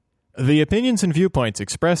The opinions and viewpoints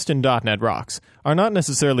expressed in .NET Rocks are not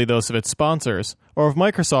necessarily those of its sponsors, or of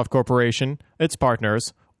Microsoft Corporation, its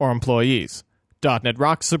partners, or employees. .NET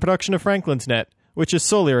Rocks is a production of Franklin's Net, which is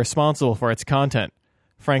solely responsible for its content.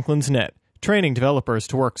 Franklin's Net, training developers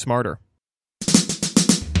to work smarter.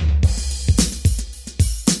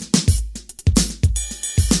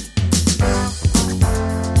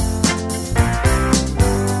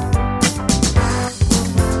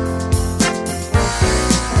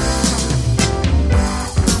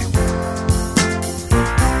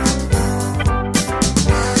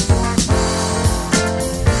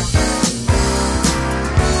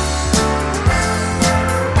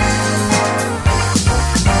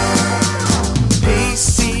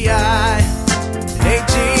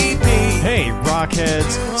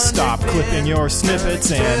 Stop clipping your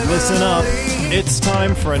snippets and listen up. It's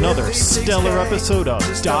time for another stellar episode of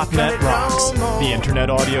 .NET Rocks, the internet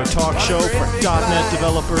audio talk show for .NET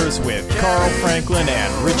developers with Carl Franklin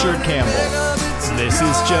and Richard Campbell. This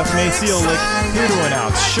is Jeff Maciolik, here to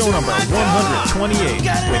announce show number 128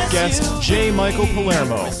 with guest J. Michael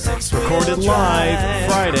Palermo, recorded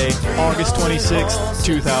live Friday, August 26,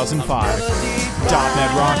 2005.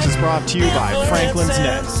 .NET Rocks is brought to you by Franklin's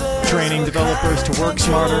Net, training developers to work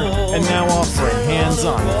smarter, and now offering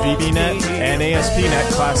hands-on VBNet and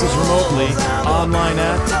ASP.NET classes remotely online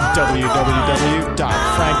at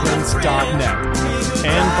www.franklins.net.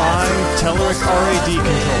 And by Telerik RAD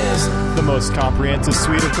Controls, the most comprehensive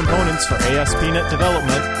suite of components for ASP.NET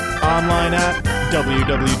development, online at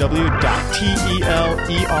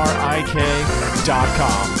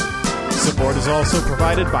www.telerik.com. Support is also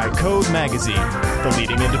provided by Code Magazine, the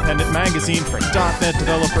leading independent magazine for .NET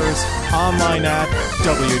developers, online at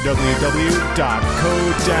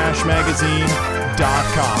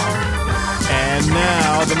www.code-magazine.com. And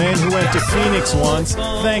now, the man who went to Phoenix once,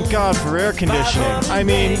 thank God for air conditioning. I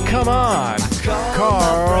mean, come on,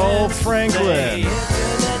 Carl Franklin.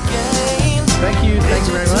 Thank you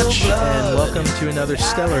very much, and welcome to another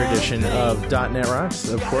stellar edition of .NET Rocks.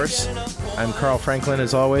 Of course, I'm Carl Franklin,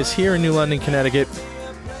 as always, here in New London, Connecticut,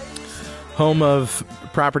 home of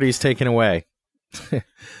properties taken away.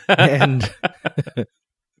 And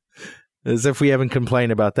as if we haven't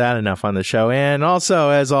complained about that enough on the show. And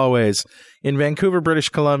also, as always, in Vancouver, British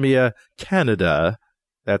Columbia, Canada,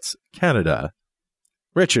 that's Canada,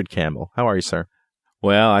 Richard Campbell. How are you, sir?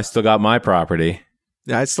 Well, I still got my property.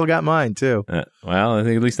 Yeah, I still got mine, too. Well, I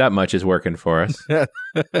think at least that much is working for us.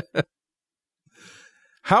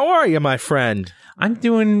 How are you, my friend? I'm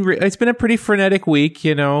doing... It's been a pretty frenetic week,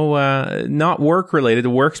 you know, not work-related. The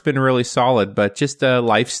work's been really solid, but just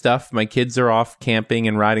life stuff. My kids are off camping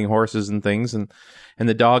and riding horses and things, and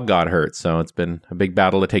the dog got hurt, so it's been a big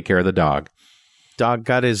battle to take care of the dog. Dog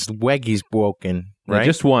got his weggies broken, right? Yeah,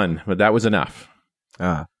 just one, but that was enough.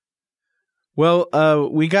 Well,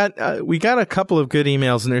 we got a couple of good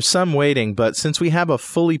emails, and there's some waiting, but since we have a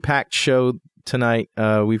fully packed show tonight,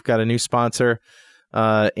 we've got a new sponsor,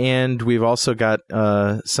 and we've also got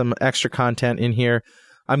some extra content in here.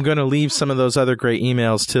 I'm going to leave some of those other great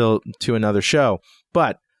emails to another show,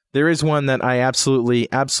 but there is one that I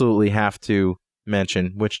absolutely have to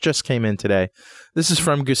mention, which just came in today. This is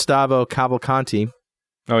from Gustavo Cavalcanti.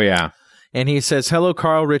 Oh, yeah. And he says, "Hello,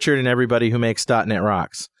 Carl, Richard, and everybody who makes .NET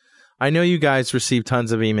Rocks. I know you guys receive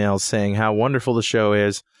tons of emails saying how wonderful the show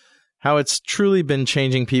is, how it's truly been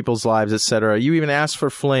changing people's lives, etc. You even asked for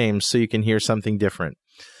flames so you can hear something different.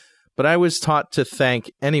 But I was taught to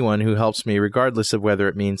thank anyone who helps me, regardless of whether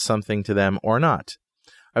it means something to them or not.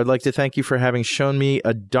 I would like to thank you for having shown me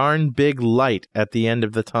a darn big light at the end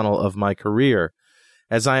of the tunnel of my career,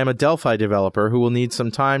 as I am a Delphi developer who will need some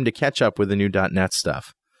time to catch up with the new .NET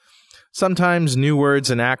stuff. Sometimes new words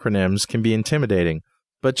and acronyms can be intimidating,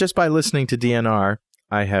 but just by listening to DNR,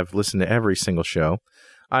 I have listened to every single show,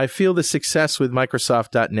 I feel the success with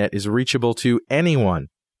Microsoft.NET is reachable to anyone.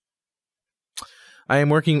 I am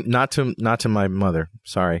working not to my mother.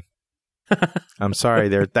 Sorry. I'm sorry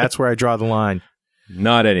there. That's where I draw the line.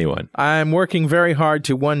 Not anyone. I'm working very hard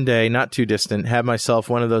to one day, not too distant, have myself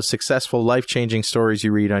one of those successful, life-changing stories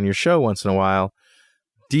you read on your show once in a while.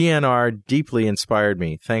 DNR deeply inspired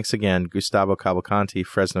me. Thanks again, Gustavo Cavalcanti,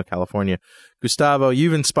 Fresno, California. Gustavo,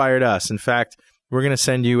 you've inspired us. In fact, we're going to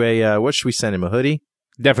send you what should we send him, a hoodie?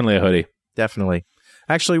 Definitely a hoodie. Definitely.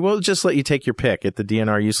 Actually, we'll just let you take your pick at the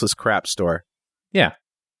DNR Useless Crap store. Yeah.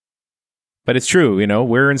 But it's true, you know,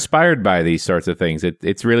 we're inspired by these sorts of things.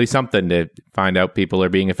 It's really something to find out people are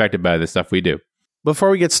being affected by the stuff we do.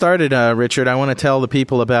 Before we get started, Richard, I want to tell the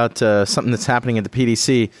people about something that's happening at the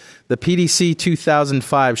PDC. The PDC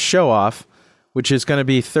 2005 show-off which is going to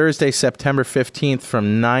be Thursday, September 15th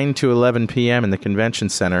from 9 to 11 p.m. in the Convention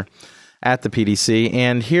Center at the PDC.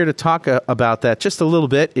 And here to talk about that just a little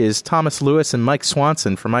bit is Thomas Lewis and Mike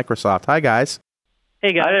Swanson from Microsoft. Hi, guys.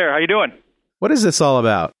 Hey, guys. Hi there. How you doing? What is this all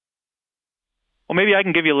about? Well, maybe I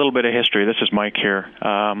can give you a little bit of history. This is Mike here.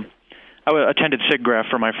 I attended SIGGRAPH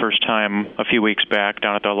for my first time a few weeks back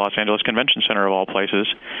down at the Los Angeles Convention Center, of all places.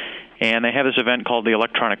 And they have this event called the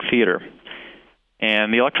Electronic Theater.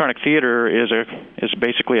 And the Electronic Theater is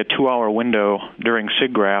basically a 2-hour window during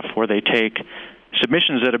SIGGRAPH where they take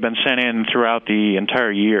submissions that have been sent in throughout the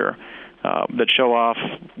entire year that show off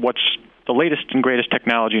what's the latest and greatest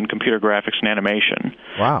technology in computer graphics and animation.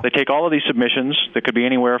 Wow. They take all of these submissions that could be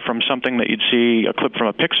anywhere from something that you'd see, a clip from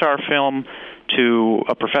a Pixar film, to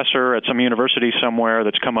a professor at some university somewhere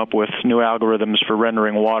that's come up with new algorithms for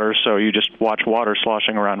rendering water, so you just watch water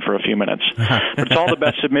sloshing around for a few minutes. But it's all the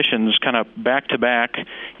best submissions kind of back-to-back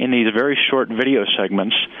in these very short video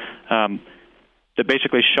segments that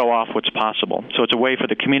basically show off what's possible. So it's a way for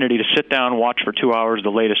the community to sit down, watch for 2 hours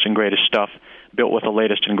the latest and greatest stuff built with the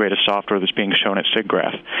latest and greatest software that's being shown at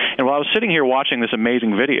SIGGRAPH. And while I was sitting here watching this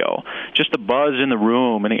amazing video, just the buzz in the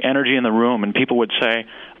room and the energy in the room, and people would say,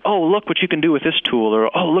 oh, look what you can do with this tool, or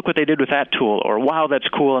oh, look what they did with that tool, or wow, that's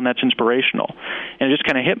cool and that's inspirational. And it just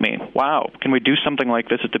kind of hit me, wow, can we do something like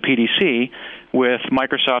this at the PDC with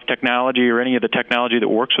Microsoft technology or any of the technology that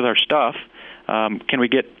works with our stuff? Can we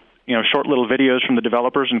get short little videos from the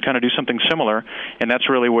developers and kind of do something similar? And that's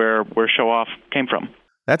really where Show Off came from.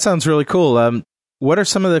 That sounds really cool. What are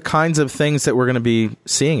some of the kinds of things that we're going to be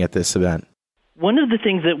seeing at this event? One of the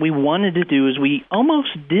things that we wanted to do is we almost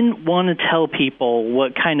didn't want to tell people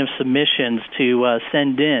what kind of submissions to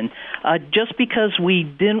send in, just because we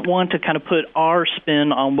didn't want to kind of put our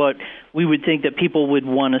spin on what we would think that people would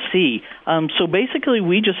want to see. So basically,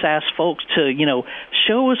 we just asked folks to,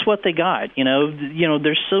 show us what they got.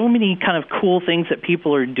 There's so many kind of cool things that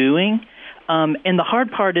people are doing. And the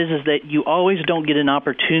hard part is that you always don't get an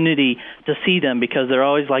opportunity to see them because they're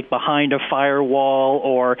always like behind a firewall,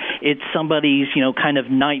 or it's somebody's, kind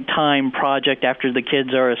of nighttime project after the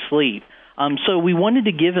kids are asleep. So we wanted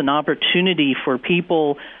to give an opportunity for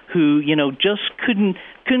people who, just couldn't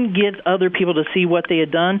get other people to see what they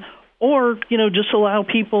had done, or, just allow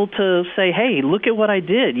people to say, hey, look at what I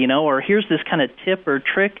did, or here's this kind of tip or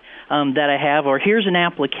trick that I have, or here's an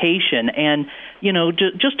application, and,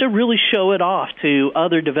 just to really show it off to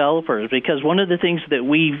other developers, because one of the things that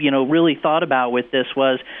we've, really thought about with this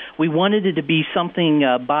was we wanted it to be something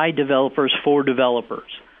by developers for developers.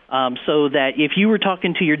 So that if you were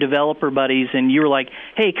talking to your developer buddies and you were like,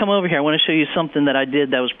 hey, come over here, I want to show you something that I did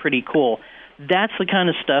that was pretty cool, that's the kind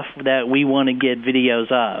of stuff that we want to get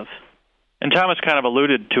videos of. And Thomas kind of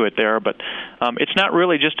alluded to it there, but it's not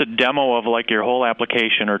really just a demo of like your whole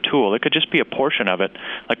application or tool. It could just be a portion of it.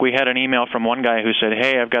 Like we had an email from one guy who said,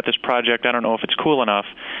 hey, I've got this project. I don't know if it's cool enough.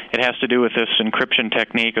 It has to do with this encryption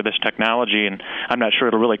technique or this technology, and I'm not sure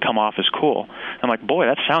it'll really come off as cool. I'm like, boy,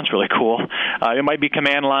 that sounds really cool. It might be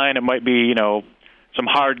command line. It might be, some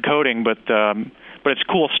hard coding, but it's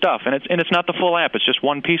cool stuff, and it's not the full app. It's just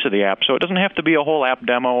one piece of the app, so it doesn't have to be a whole app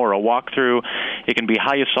demo or a walkthrough. It can be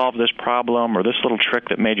how you solve this problem, or this little trick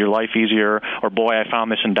that made your life easier, or boy, I found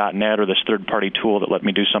this in .NET, or this third-party tool that let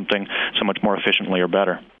me do something so much more efficiently or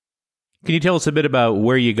better. Can you tell us a bit about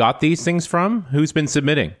where you got these things from? Who's been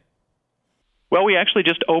submitting? Well, we actually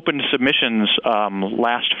just opened submissions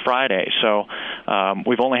last Friday, so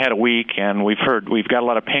we've only had a week, and we've got a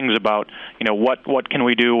lot of pings about, what can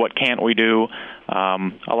we do, what can't we do, a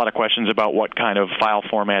lot of questions about what kind of file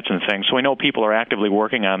formats and things. So we know people are actively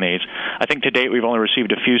working on these. I think to date we've only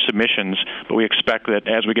received a few submissions, but we expect that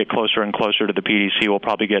as we get closer and closer to the PDC, we'll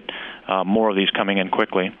probably get more of these coming in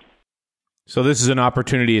quickly. So this is an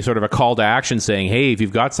opportunity, sort of a call to action saying, hey, if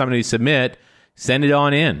you've got somebody to submit, send it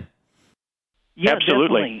on in. Yeah,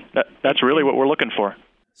 absolutely. That's really what we're looking for.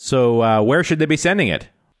 So where should they be sending it?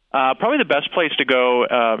 Probably the best place to go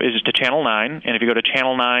is to Channel 9, and if you go to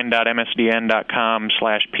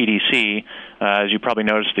channel9.msdn.com/PDC, as you probably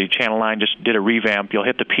noticed, the Channel 9 just did a revamp. You'll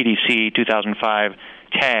hit the PDC 2005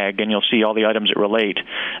 tag, and you'll see all the items that relate.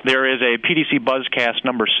 There is a PDC Buzzcast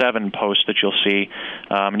number 7 post that you'll see,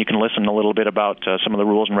 and you can listen a little bit about some of the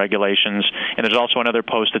rules and regulations. And there's also another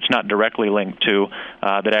post that's not directly linked to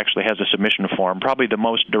that actually has a submission form. Probably the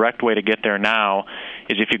most direct way to get there now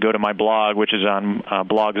is if you go to my blog, which is on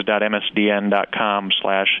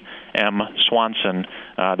blogs.msdn.com/mswanson.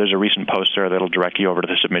 There's a recent post there that'll direct you over to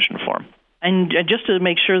the submission form. And just to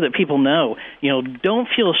make sure that people know, don't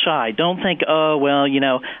feel shy. Don't think, oh, well,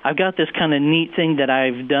 I've got this kind of neat thing that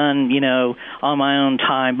I've done, on my own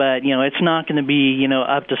time, but, it's not going to be,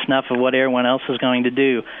 up to snuff of what everyone else is going to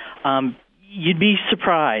do. You'd be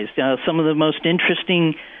surprised. Some of the most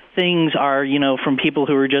interesting things are, from people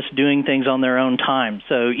who are just doing things on their own time.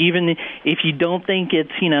 So even if you don't think it's,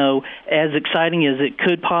 as exciting as it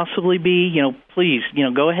could possibly be, please,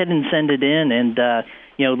 go ahead and send it in and,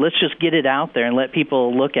 let's just get it out there and let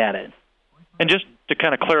people look at it. And just to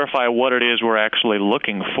kind of clarify what it is we're actually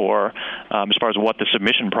looking for as far as what the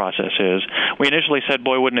submission process is, we initially said,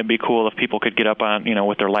 boy, wouldn't it be cool if people could get up on,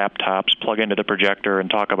 with their laptops, plug into the projector,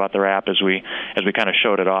 and talk about their app as we kind of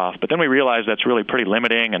showed it off. But then we realized that's really pretty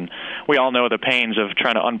limiting, and we all know the pains of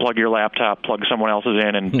trying to unplug your laptop, plug someone else's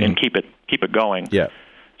in, and keep it going. Yeah.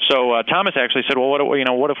 So Thomas actually said, well,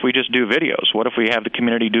 what if we just do videos? What if we have the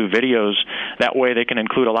community do videos? That way they can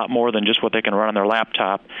include a lot more than just what they can run on their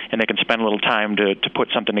laptop, and they can spend a little time to put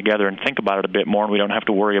something together and think about it a bit more, and we don't have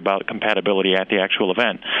to worry about compatibility at the actual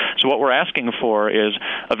event. So what we're asking for is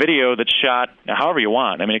a video that's shot however you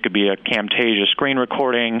want. I mean, it could be a Camtasia screen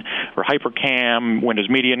recording or HyperCam, Windows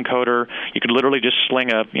Media Encoder. You could literally just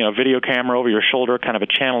sling a video camera over your shoulder, kind of a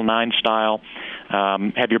Channel 9 style.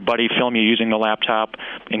 Have your buddy film you using the laptop,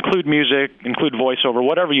 include music, include voiceover,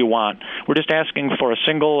 whatever you want. We're just asking for a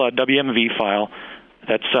single WMV file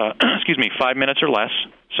that's, 5 minutes or less,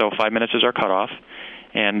 so 5 minutes is our cutoff.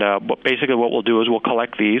 And basically what we'll do is we'll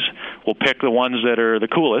collect these. We'll pick the ones that are the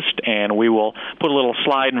coolest, and we will put a little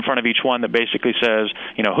slide in front of each one that basically says,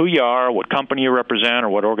 who you are, what company you represent, or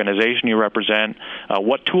what organization you represent,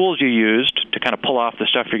 what tools you used to kind of pull off the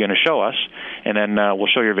stuff you're going to show us, and then we'll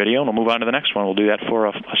show your video, and we'll move on to the next one. We'll do that for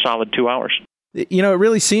a solid 2 hours. It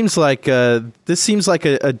really seems like this seems like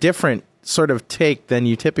a different sort of take than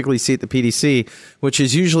you typically see at the PDC, which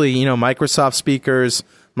is usually, Microsoft speakers,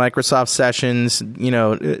 Microsoft sessions.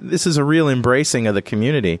 This is a real embracing of the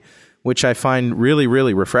community, which I find really,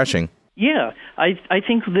 really refreshing. Yeah, I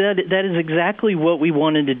think that is exactly what we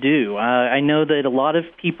wanted to do. I know that a lot of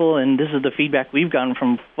people, and this is the feedback we've gotten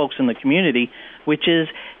from folks in the community, which is,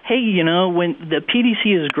 hey, when the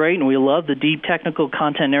PDC is great and we love the deep technical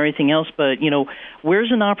content and everything else, but,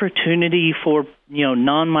 where's an opportunity for,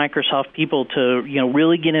 non-Microsoft people to,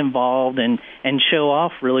 really get involved and show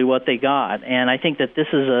off really what they got? And I think that this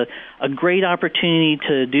is a great opportunity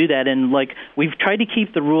to do that. And, we've tried to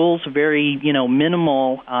keep the rules very,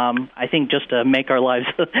 minimal, I think just to make our lives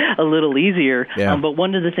a little easier. Yeah. But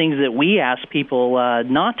one of the things that we ask people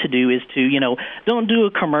not to do is to, don't do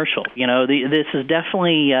a commercial. This is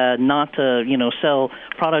definitely not to, sell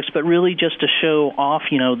products, but really just to show off,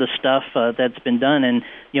 the stuff that's been done. And,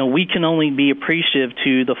 we can only be appreciative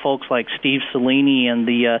to the folks like Steve Cellini and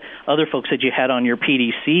the other folks that you had on your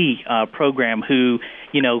PDC program who,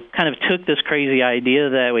 kind of took this crazy idea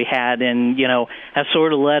that we had and, have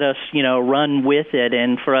sort of let us, run with it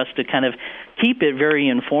and for us to kind of keep it very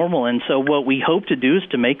informal. And so what we hope to do is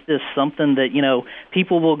to make this something that,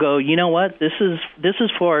 people will go, what, this is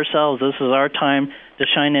for ourselves. This is our time to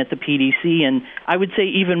shine at the PDC. And I would say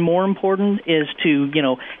even more important is to,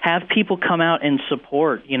 have people come out and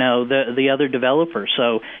support, the other developers.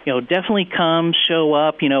 So, definitely come, show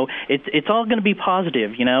up. It's all going to be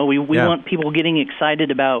positive. We want people getting excited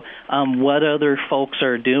about what other folks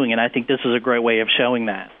are doing. And I think this is a great way of showing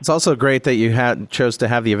that. It's also great that you chose to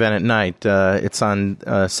have the event at night. It's on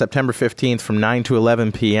September 15th from 9 to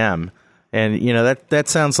 11 p.m. And, that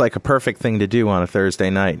sounds like a perfect thing to do on a Thursday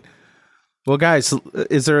night. Well, guys,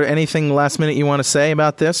 is there anything last minute you want to say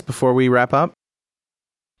about this before we wrap up?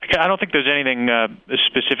 I don't think there's anything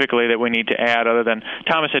specifically that we need to add other than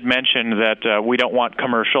Thomas had mentioned that we don't want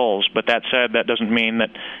commercials, but that said, that doesn't mean that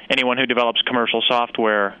anyone who develops commercial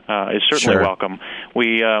software is certainly welcome.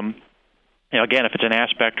 We, again, if it's an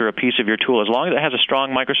aspect or a piece of your tool, as long as it has a strong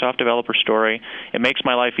Microsoft developer story, it makes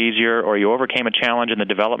my life easier, or you overcame a challenge in the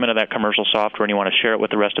development of that commercial software and you want to share it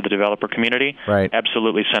with the rest of the developer community, right,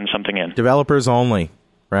 absolutely send something in. Developers only,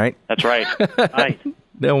 right? That's right. Right.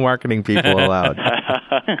 No marketing people allowed.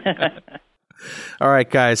 All right,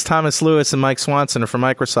 guys. Thomas Lewis and Mike Swanson are from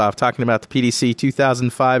Microsoft talking about the PDC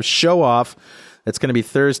 2005 show-off. That's going to be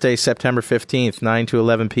Thursday, September 15th, 9 to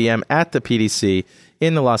 11 p.m. at the PDC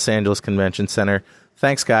in the Los Angeles Convention Center.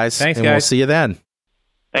 Thanks, guys. Thanks, and guys. We'll see you then.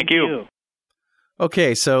 Thank you.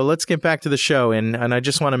 Okay, so let's get back to the show. And I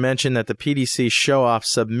just want to mention that the PDC show-off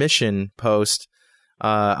submission post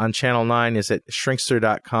on Channel 9 is at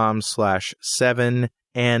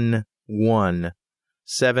shrinkster.com/7N1.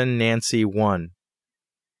 7 Nancy 1.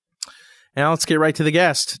 Now let's get right to the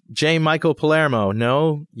guest, J. Michael Palermo.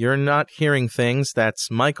 No, you're not hearing things. That's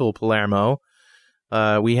Michael Palermo.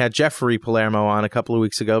 We had Jeffrey Palermo on a couple of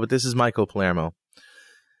weeks ago, but this is Michael Palermo.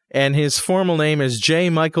 And his formal name is J.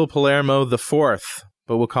 Michael Palermo IV,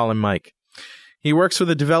 but we'll call him Mike. He works with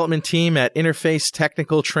a development team at Interface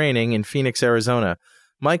Technical Training in Phoenix, Arizona.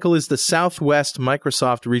 Michael is the Southwest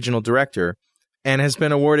Microsoft Regional Director and has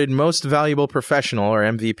been awarded Most Valuable Professional, or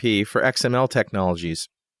MVP, for XML technologies.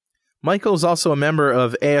 Michael is also a member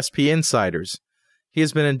of ASP Insiders. He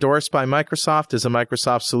has been endorsed by Microsoft as a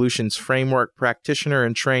Microsoft Solutions Framework practitioner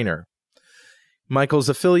and trainer. Michael's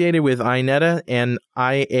affiliated with INETA and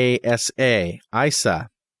ISA.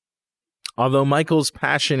 Although Michael's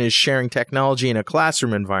passion is sharing technology in a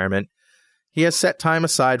classroom environment, he has set time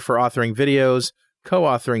aside for authoring videos,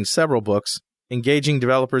 co-authoring several books, engaging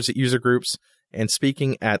developers at user groups, and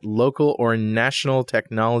speaking at local or national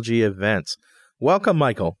technology events. Welcome,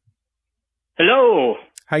 Michael. Hello.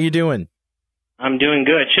 How you doing? I'm doing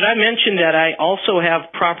good. Should I mention that I also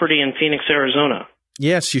have property in Phoenix, Arizona?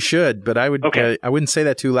 Yes, you should, but I Okay. I wouldn't say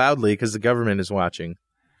that too loudly because the government is watching.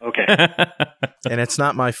 Okay. And it's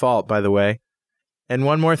not my fault, by the way. And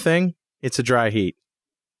one more thing, it's a dry heat.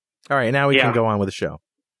 All right, now we can go on with the show.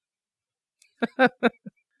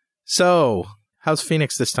 So, how's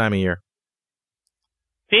Phoenix this time of year?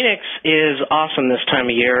 Phoenix is awesome this time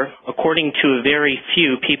of year, according to a very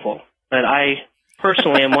few people. But I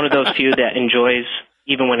personally am one of those few that enjoys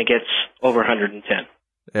even when it gets over 110.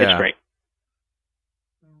 Yeah. It's great.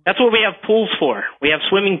 That's what we have pools for. We have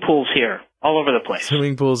swimming pools here, all over the place.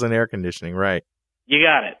 Swimming pools and air conditioning, right. You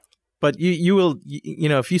got it. But you will,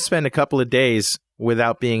 if you spend a couple of days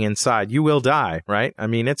without being inside, you will die, right? I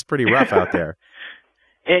mean, it's pretty rough out there.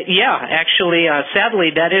 Yeah, actually, sadly,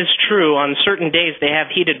 that is true. On certain days, they have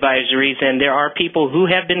heat advisories, and there are people who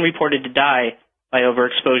have been reported to die by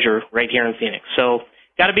overexposure right here in Phoenix. So,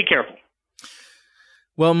 got to be careful.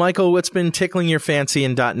 Well, Michael, what's been tickling your fancy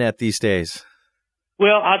in .NET these days?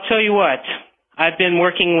 Well, I'll tell you what. I've been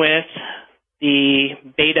working with the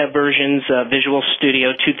beta versions of Visual Studio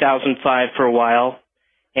 2005 for a while,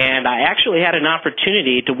 and I actually had an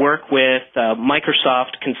opportunity to work with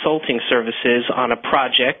Microsoft Consulting Services on a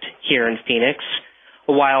project here in Phoenix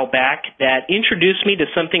a while back that introduced me to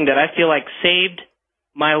something that I feel like saved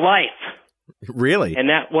my life. Really? And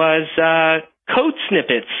that was code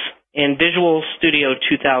snippets in Visual Studio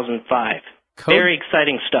 2005. Very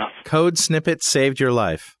exciting stuff. Code snippets saved your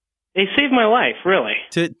life. They saved my life, really.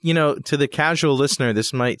 To the casual listener,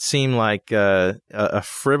 this might seem like a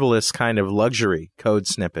frivolous kind of luxury. Code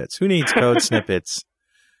snippets. Who needs code snippets?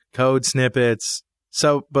 Code snippets.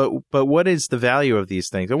 So, but what is the value of these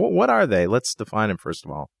things? What are they? Let's define them first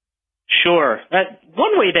of all. Sure.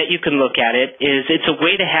 One way that you can look at it is it's a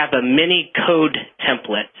way to have a mini code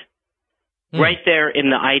template right there in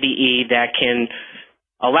the IDE that can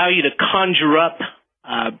allow you to conjure up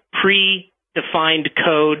predefined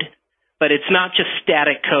code, but it's not just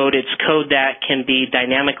static code. It's code that can be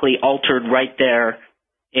dynamically altered right there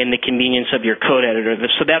in the convenience of your code editor.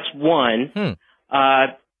 So that's one.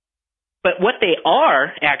 But what they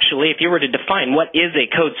are, actually, if you were to define what is a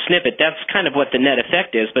code snippet, that's kind of what the net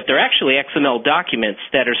effect is, but they're actually XML documents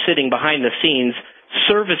that are sitting behind the scenes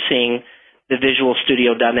servicing the Visual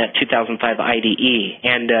Studio.NET 2005 IDE.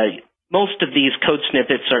 And most of these code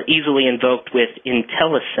snippets are easily invoked with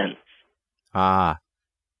IntelliSense. Ah.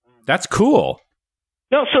 That's cool.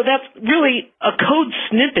 No, so that's really a code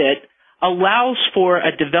snippet allows for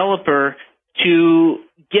a developer to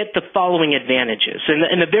get the following advantages.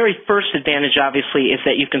 And the very first advantage, obviously, is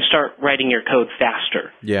that you can start writing your code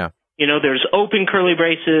faster. Yeah. There's open curly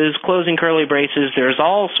braces, closing curly braces. There's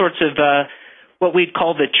all sorts of what we'd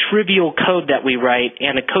call the trivial code that we write,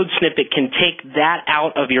 and a code snippet can take that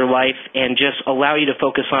out of your life and just allow you to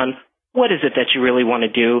focus on what is it that you really want to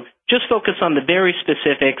do. Just focus on the very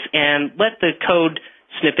specifics and let the code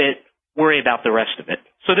snippet worry about the rest of it.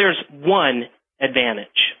 So there's one advantage.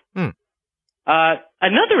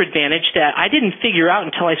 Another advantage that I didn't figure out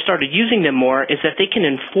until I started using them more is that they can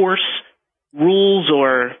enforce rules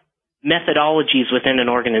or methodologies within an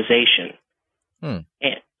organization. And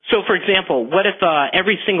so, for example, what if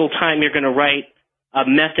every single time you're going to write a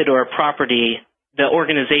method or a property, the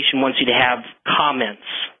organization wants you to have comments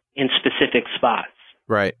in specific spots?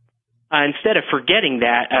 Right. Instead of forgetting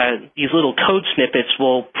that, these little code snippets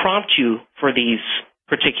will prompt you for these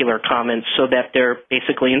particular comments so that they're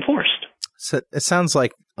basically enforced. So it sounds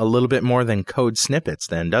like a little bit more than code snippets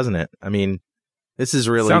then, doesn't it? I mean, this is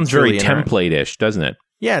really... Sounds very template-ish, doesn't it?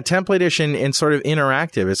 Yeah, template-ish and sort of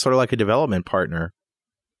interactive. It's sort of like a development partner.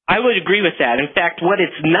 I would agree with that. In fact, what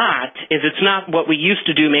it's not what we used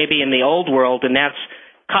to do maybe in the old world, and that's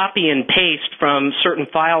copy and paste from certain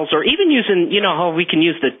files, or even using, how we can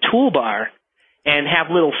use the toolbar and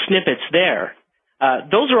have little snippets there.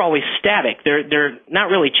 Those are always static. They're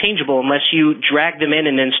not really changeable unless you drag them in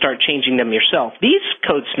and then start changing them yourself. These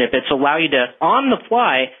code snippets allow you to, on the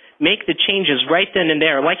fly, make the changes right then and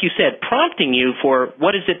there, like you said, prompting you for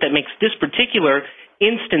what is it that makes this particular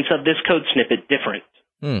instance of this code snippet different.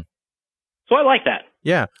 So I like that.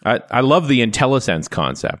 Yeah. I love the IntelliSense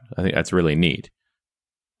concept. I think that's really neat.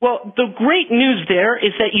 Well, the great news there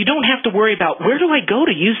is that you don't have to worry about where do I go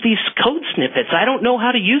to use these code snippets? I don't know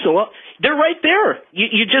how to use them. Well, they're right there.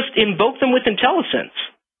 You just invoke them with IntelliSense.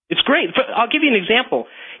 It's great. I'll give you an example.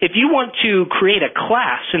 If you want to create a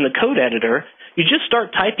class in the code editor, you just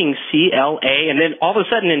start typing CLA, and then all of a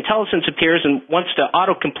sudden IntelliSense appears and wants to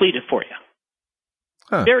auto-complete it for you.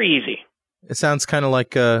 Huh. Very easy. It sounds kind of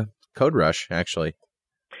like Code Rush, actually.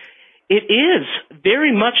 It is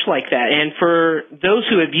very much like that. And for those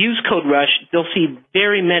who have used Code Rush, they'll see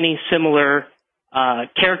very many similar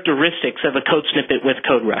characteristics of a code snippet with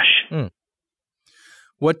Code Rush.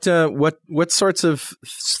 What sorts of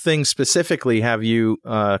things specifically have you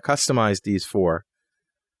customized these for?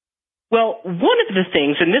 Well, one of the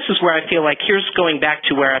things, and this is where I feel like, here's going back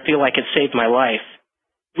to where I feel like it saved my life.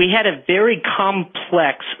 We had a very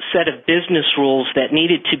complex set of business rules that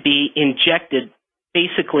needed to be injected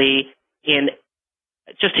basically in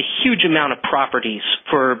just a huge amount of properties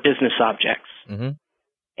for business objects. Mm-hmm.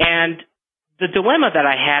 And the dilemma that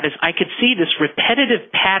I had is I could see this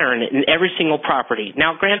repetitive pattern in every single property.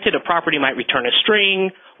 Now, granted, a property might return a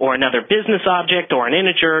string or another business object or an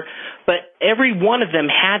integer, but every one of them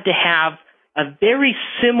had to have a very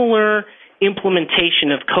similar implementation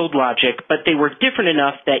of code logic, but they were different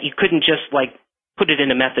enough that you couldn't just put it in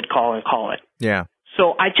a method call and call it. Yeah.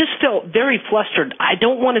 So I just felt very flustered. I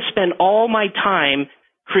don't want to spend all my time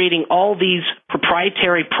creating all these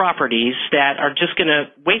proprietary properties that are just going to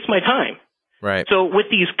waste my time. Right. So with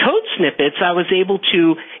these code snippets, I was able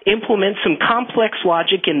to implement some complex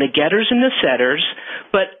logic in the getters and the setters,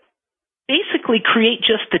 but basically create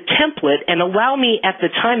just the template and allow me at the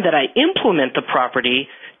time that I implement the property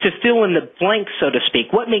to fill in the blanks, so to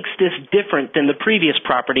speak. What makes this different than the previous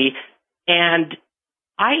property? And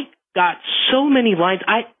I got so many lines.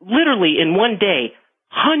 I literally, in one day,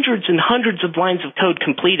 hundreds and hundreds of lines of code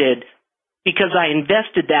completed because I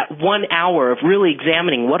invested that 1 hour of really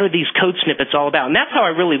examining what are these code snippets all about. And that's how I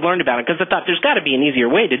really learned about it, because I thought there's got to be an easier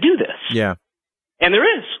way to do this. Yeah. And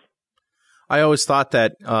there is. I always thought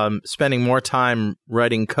that spending more time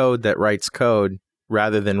writing code that writes code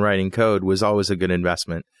rather than writing code was always a good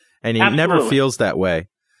investment. And it never feels that way,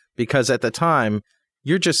 because at the time,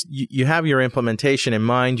 you have your implementation in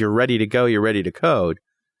mind, you're ready to go, you're ready to code.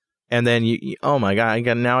 And then oh my God, I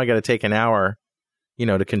got to take an hour,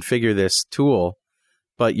 to configure this tool.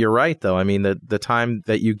 But you're right, though. I mean, the time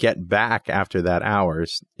that you get back after that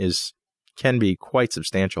hours can be quite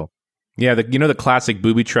substantial. Yeah, the classic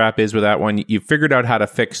booby trap is with that one. You figured out how to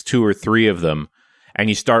fix 2 or 3 of them, and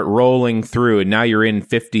you start rolling through, and now you're in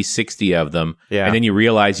 50, 60 of them. Yeah. And then you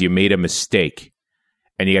realize you made a mistake,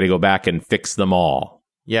 and you got to go back and fix them all.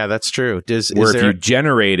 Yeah, that's true. If you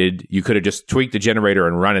generated, you could have just tweaked the generator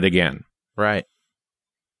and run it again. Right.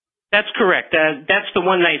 That's correct. That's the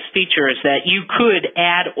one nice feature, is that you could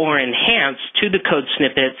add or enhance to the code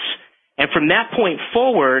snippets, and from that point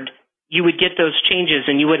forward, you would get those changes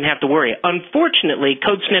and you wouldn't have to worry. Unfortunately,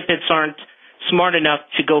 code snippets aren't smart enough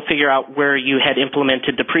to go figure out where you had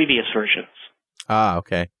implemented the previous versions. Ah,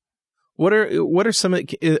 okay. What are some?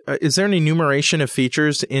 Is there an enumeration of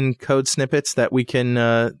features in code snippets that we can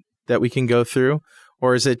go through,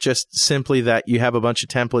 or is it just simply that you have a bunch of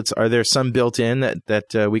templates? Are there some built in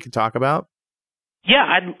that we could talk about? Yeah,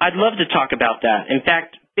 I'd love to talk about that. In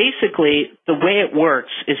fact, basically, the way it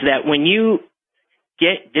works is that when you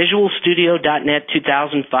get Visual Studio.net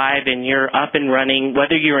 2005 and you're up and running,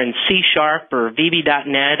 whether you're in C# or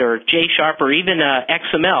VB.net or J# or even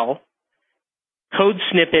XML, code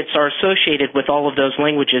snippets are associated with all of those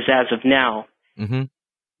languages as of now. Mm-hmm.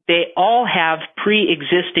 They all have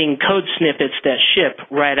pre-existing code snippets that ship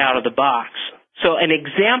right out of the box. So an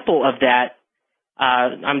example of that,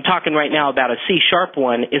 I'm talking right now about a C#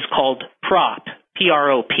 one, is called prop,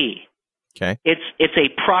 P-R-O-P. Okay. It's a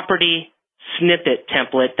property snippet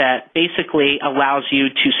template that basically allows you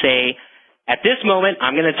to say, at this moment,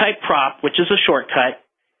 I'm going to type prop, which is a shortcut,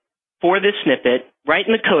 for this snippet, right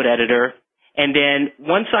in the code editor, and then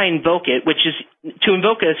once I invoke it, which is, to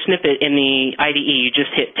invoke a snippet in the IDE, you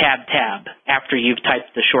just hit tab after you've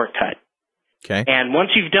typed the shortcut. Okay. And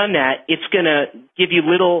once you've done that, it's going to give you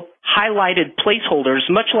little highlighted placeholders,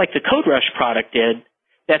 much like the CodeRush product did,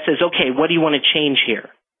 that says, okay, what do you want to change here?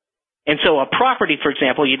 And so a property, for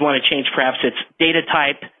example, you'd want to change perhaps its data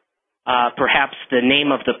type, perhaps the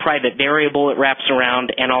name of the private variable it wraps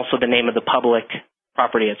around, and also the name of the public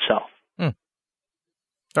property itself.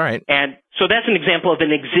 All right. And so that's an example of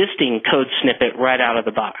an existing code snippet right out of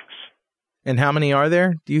the box. And how many are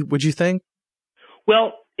there, would you think?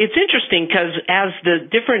 Well, it's interesting because as the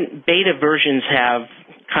different beta versions have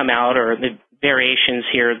come out, or the variations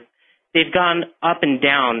here, they've gone up and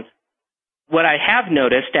down. What I have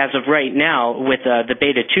noticed as of right now with the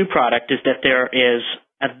Beta 2 product is that there is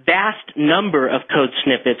a vast number of code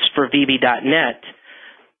snippets for VB.NET,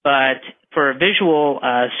 but for Visual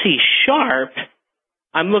C#,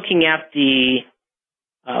 I'm looking at the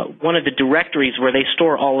one of the directories where they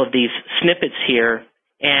store all of these snippets here,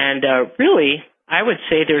 and really, I would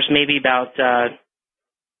say there's maybe about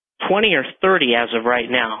 20 or 30 as of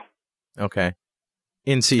right now. Okay.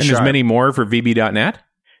 In C#. And there's many more for VB.NET?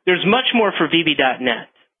 There's much more for VB.NET.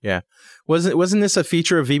 Yeah. Wasn't this a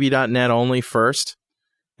feature of VB.NET only first?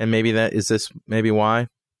 And maybe is this why?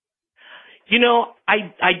 You know,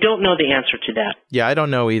 I don't know the answer to that. Yeah, I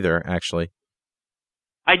don't know either, actually.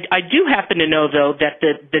 I do happen to know, though, that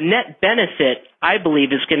the net benefit, I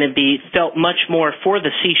believe, is going to be felt much more for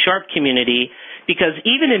the C# community, because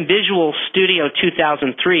even in Visual Studio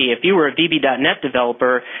 2003, if you were a VB.NET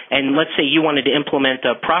developer and let's say you wanted to implement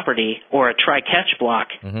a property or a try-catch block,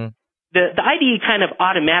 the IDE kind of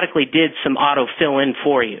automatically did some auto-fill-in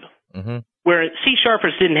for you, where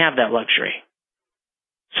C-sharpers didn't have that luxury.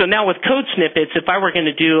 So now with code snippets, if I were going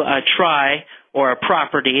to do a try or a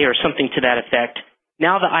property or something to that effect,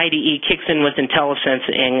 now the IDE kicks in with IntelliSense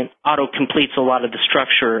and auto-completes a lot of the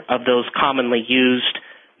structure of those commonly used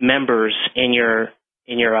members in your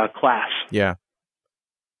class. Yeah.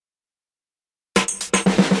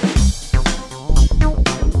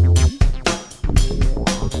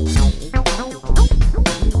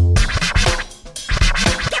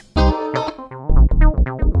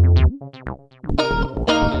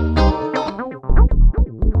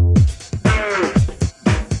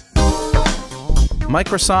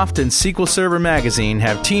 Microsoft and SQL Server Magazine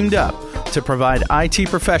have teamed up to provide IT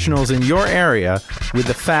professionals in your area with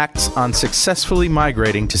the facts on successfully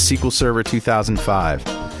migrating to SQL Server 2005.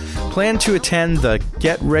 Plan to attend the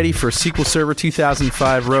Get Ready for SQL Server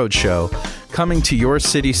 2005 Roadshow, coming to your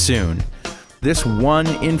city soon. This one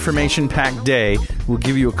information-packed day will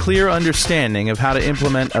give you a clear understanding of how to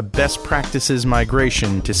implement a best practices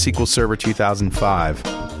migration to SQL Server 2005.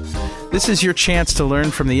 This is your chance to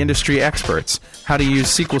learn from the industry experts how to use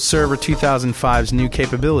SQL Server 2005's new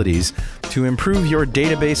capabilities to improve your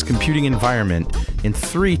database computing environment in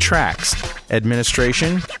 3 tracks: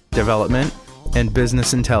 administration, development, and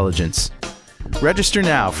business intelligence. Register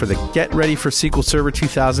now for the Get Ready for SQL Server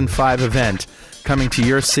 2005 event coming to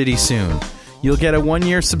your city soon. You'll get a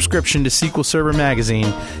 1-year subscription to SQL Server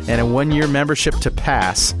Magazine and a 1-year membership to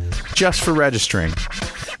Pass just for registering.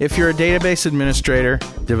 If you're a database administrator,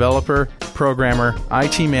 developer, programmer,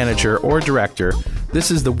 IT manager, or director, this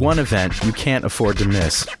is the one event you can't afford to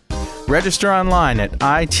miss. Register online at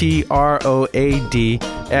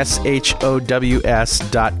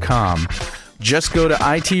itroadshows.com. Just go to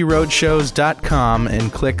itroadshows.com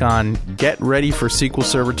and click on Get Ready for SQL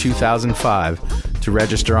Server 2005 to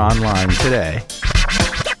register online today.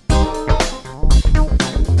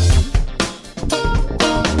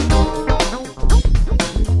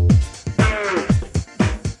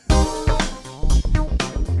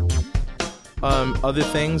 Other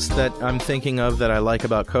things that I'm thinking of that I like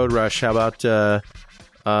about CodeRush, how about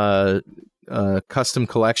custom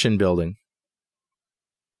collection building?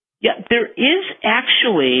 Yeah, there is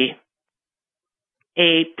actually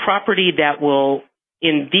a property that will,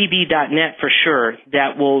 in VB.NET for sure,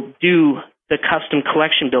 that will do the custom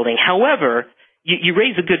collection building. However, you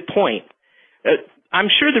raise a good point. I'm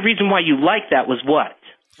sure the reason why you like that was what?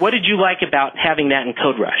 What did you like about having that in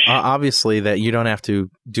CodeRush? Obviously, that you don't have to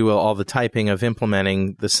do all the typing of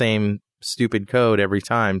implementing the same stupid code every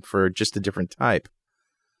time for just a different type.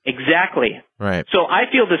 Exactly. Right. So I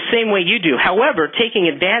feel the same way you do. However, taking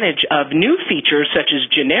advantage of new features such as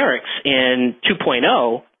generics in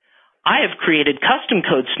 2.0, I have created custom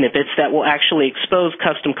code snippets that will actually expose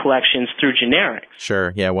custom collections through generics.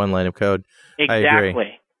 Sure. Yeah, one line of code. Exactly. I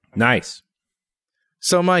agree. Nice.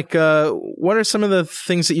 So, Mike, what are some of the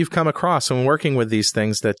things that you've come across when working with these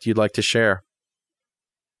things that you'd like to share?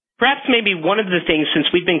 Perhaps maybe one of the things, since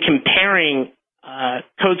we've been comparing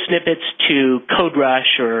code snippets to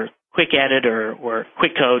CodeRush or Quick Edit or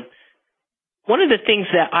Quick Code, one of the things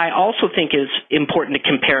that I also think is important to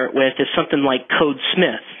compare it with is something like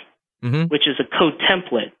CodeSmith, which is a code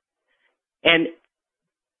template. And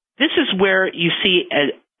this is where you see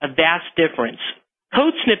a vast difference.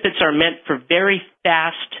 Code snippets are meant for very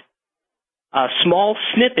fast, small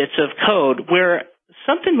snippets of code, where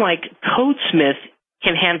something like CodeSmith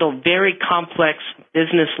can handle very complex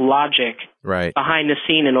business logic behind the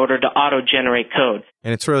scene in order to auto-generate code.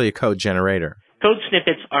 And it's really a code generator. Code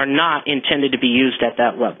snippets are not intended to be used at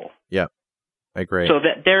that level. Yep, I agree. So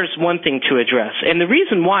there's one thing to address. And the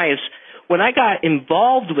reason why is when I got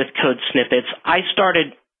involved with code snippets, I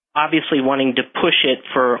started obviously wanting to push it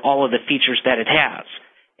for all of the features that it has.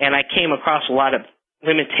 And I came across a lot of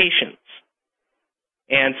limitations.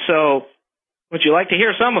 And so, would you like to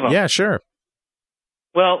hear some of them? Yeah, sure.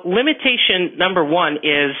 Well, limitation number one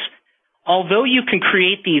is, although you can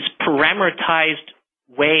create these parameterized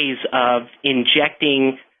ways of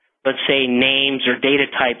injecting, let's say, names or data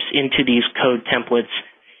types into these code templates,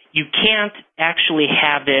 you can't actually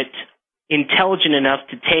have it intelligent enough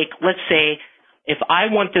to take, let's say, if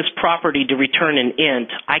I want this property to return an int,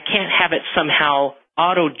 I can't have it somehow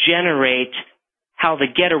auto-generate how the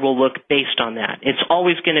getter will look based on that. It's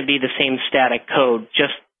always going to be the same static code,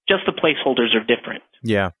 just the placeholders are different.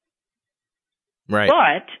 Yeah. Right.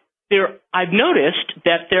 But I've noticed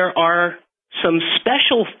that there are some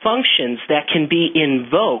special functions that can be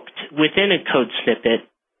invoked within a code snippet,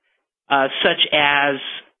 such as,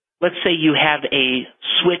 let's say you have a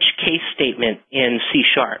switch case statement in C#,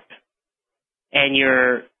 and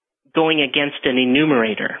you're going against an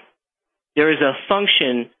enumerator. There is a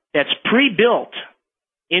function that's pre-built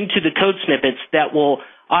into the code snippets that will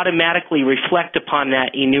automatically reflect upon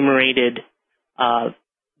that enumerated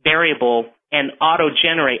variable and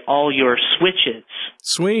auto-generate all your switches.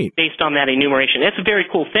 Sweet. Based on that enumeration. That's a very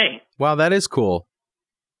cool thing. Wow, that is cool.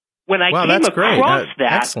 When I came across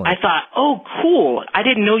that, excellent. I thought, oh, cool. I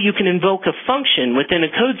didn't know you can invoke a function within a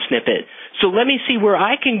code snippet. So let me see where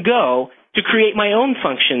I can go to create my own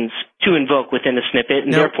functions to invoke within a snippet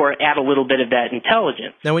and therefore add a little bit of that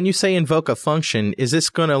intelligence. Now, when you say invoke a function, is this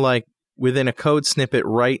going to, like, within a code snippet,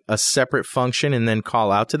 write a separate function and then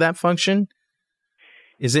call out to that function?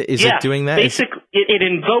 Is it doing that? Basically, it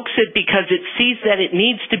invokes it because it sees that it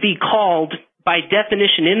needs to be called by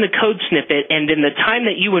definition in the code snippet, and in the time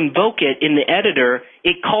that you invoke it in the editor,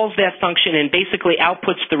 it calls that function and basically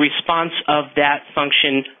outputs the response of that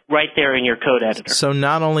function right there in your code editor. So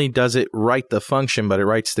not only does it write the function, but it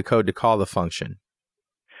writes the code to call the function.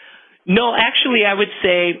 No, actually, I would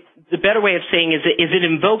say the better way of saying is it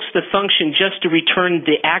invokes the function just to return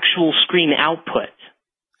the actual screen output.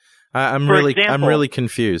 I'm really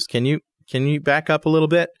confused. Can you back up a little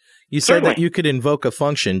bit? You said that you could invoke a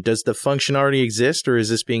function. Does the function already exist, or is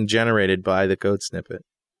this being generated by the code snippet?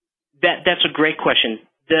 That's a great question.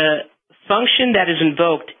 The function that is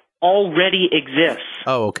invoked already exists.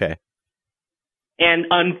 Oh, okay. And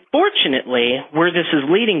unfortunately, where this is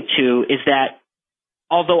leading to is that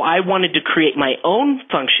although I wanted to create my own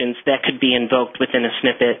functions that could be invoked within a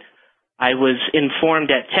snippet, I was informed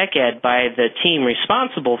at TechEd by the team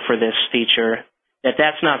responsible for this feature that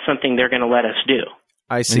that's not something they're going to let us do.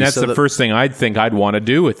 I see. And that's the first thing I'd think I'd want to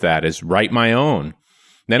do with that is write my own.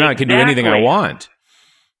 Then I can do anything I want.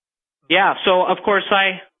 Yeah, so of course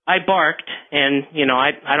I barked, and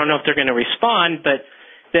I don't know if they're going to respond, but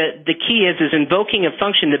the key is invoking a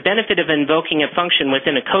function. The benefit of invoking a function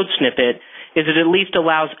within a code snippet is it at least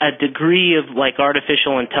allows a degree of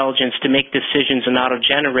artificial intelligence to make decisions and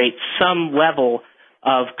auto-generate some level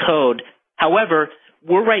of code. However,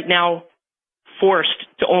 we're right now forced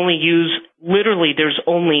to only use, literally there's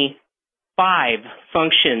only 5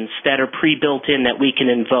 functions that are pre-built in that we can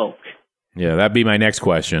invoke. Yeah, that'd be my next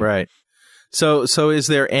question. Right. So is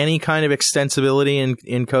there any kind of extensibility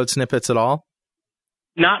in code snippets at all?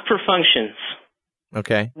 Not for functions.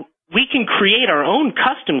 Okay. We can create our own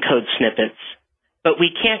custom code snippets, but we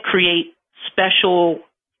can't create special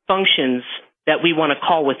functions that we want to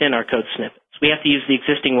call within our code snippets. We have to use the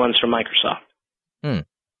existing ones from Microsoft.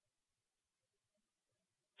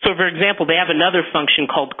 So, for example, they have another function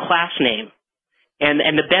called class name.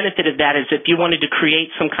 And the benefit of that is if you wanted to create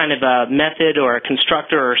some kind of a method or a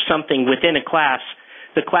constructor or something within a class,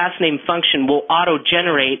 the class name function will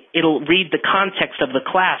auto-generate. It'll read the context of the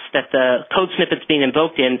class that the code snippet's being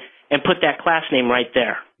invoked in and put that class name right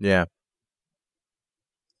there. Yeah.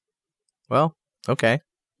 Well, okay.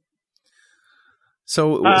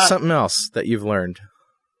 So something else that you've learned.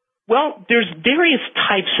 Well, there's various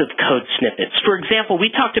types of code snippets. For example, we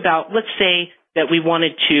talked about, let's say that we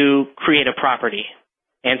wanted to create a property.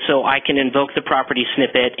 And so I can invoke the property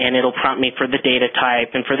snippet, and it'll prompt me for the data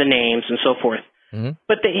type and for the names and so forth. Mm-hmm.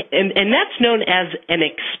 But and that's known as an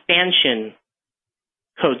expansion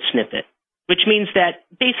code snippet, which means that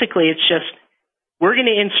basically it's just, we're going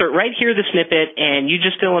to insert right here the snippet, and you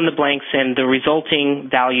just fill in the blanks, and the resulting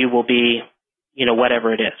value will be,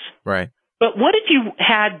 whatever it is. Right. But what if you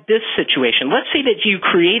had this situation? Let's say that you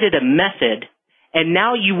created a method, and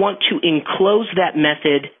now you want to enclose that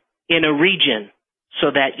method in a region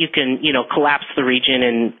so that you can, collapse the region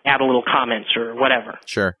and add a little comments or whatever.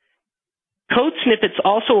 Sure. Code snippets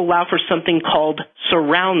also allow for something called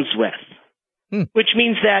surrounds with, which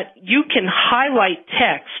means that you can highlight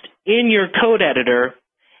text in your code editor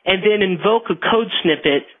and then invoke a code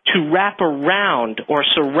snippet to wrap around or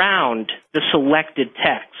surround the selected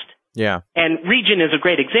text. Yeah. And region is a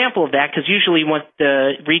great example of that, because usually you want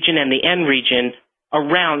the region and the end region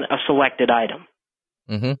around a selected item.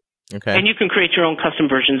 Mm-hmm. Okay. And you can create your own custom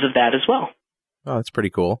versions of that as well. Oh, that's pretty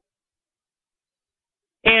cool.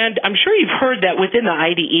 And I'm sure you've heard that within the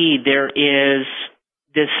IDE there is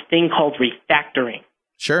this thing called refactoring.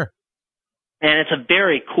 Sure. And it's a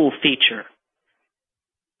very cool feature.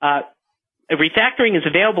 Refactoring is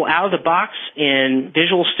available out of the box in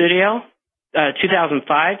Visual Studio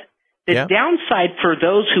 2005. The downside for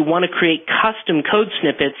those who want to create custom code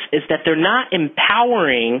snippets is that they're not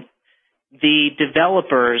empowering the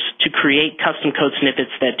developers to create custom code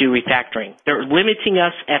snippets that do refactoring. They're limiting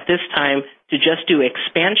us at this time to just do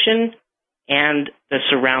expansion and the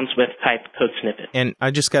surrounds with type code snippet. And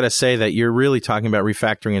I just got to say that you're really talking about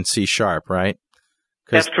refactoring in C#, right?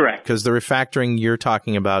 That's correct. Because the refactoring you're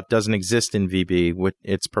talking about doesn't exist in VB.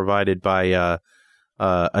 It's provided by a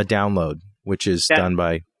download, which is done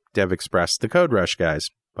by DevExpress, the Code Rush guys,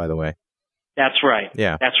 by the way. That's right.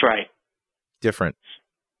 Yeah. That's right. Different.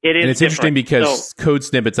 It is. And it's different. interesting because code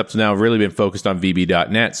snippets up to now have really been focused on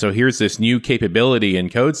VB.NET. So here's this new capability in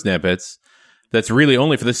code snippets that's really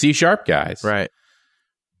only for the C# guys. Right.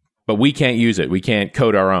 But we can't use it. We can't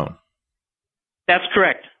code our own. That's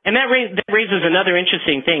correct. And that raises another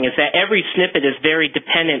interesting thing, is that every snippet is very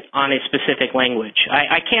dependent on a specific language.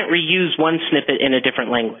 I can't reuse one snippet in a different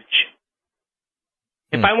language.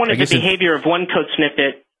 If I wanted the behavior of one code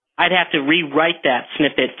snippet, I'd have to rewrite that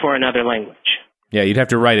snippet for another language. Yeah, you'd have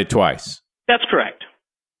to write it twice. That's correct.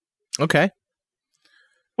 Okay.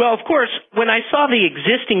 Well, of course, when I saw the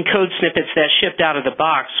existing code snippets that shipped out of the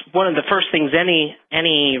box, one of the first things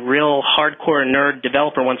any real hardcore nerd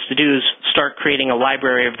developer wants to do is start creating a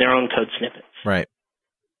library of their own code snippets. Right.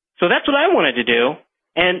 So that's what I wanted to do.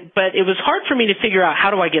 But it was hard for me to figure out,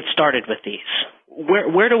 how do I get started with these?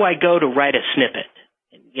 Where do I go to write a snippet?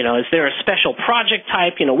 Is there a special project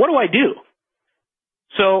type? What do I do?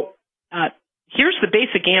 So here's the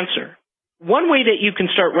basic answer. One way that you can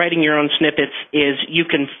start writing your own snippets is you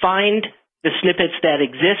can find the snippets that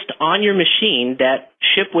exist on your machine that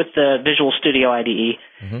ship with the Visual Studio IDE.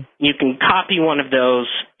 Mm-hmm. You can copy one of those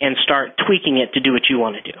and start tweaking it to do what you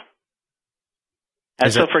want to do.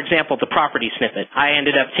 So, for example, the property snippet. I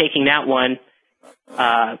ended up taking that one,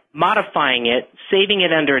 modifying it, saving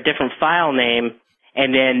it under a different file name,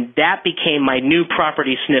 and then that became my new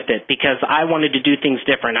property snippet because I wanted to do things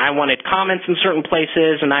different. I wanted comments in certain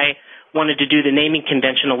places, and I wanted to do the naming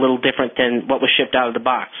convention a little different than what was shipped out of the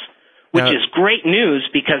box, which is great news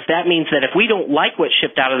because that means that if we don't like what's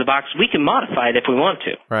shipped out of the box, we can modify it if we want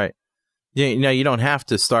to. Right. Yeah. Now, you don't have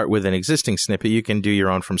to start with an existing snippet. You can do your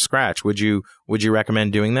own from scratch. Would you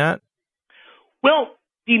recommend doing that? Well,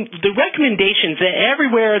 the recommendations,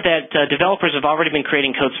 everywhere that developers have already been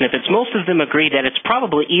creating code snippets, most of them agree that it's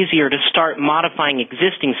probably easier to start modifying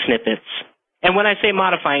existing snippets. And when I say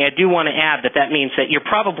modifying, I do want to add that means that you're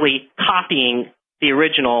probably copying the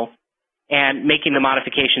original and making the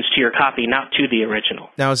modifications to your copy, not to the original.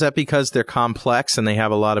 Now, is that because they're complex and they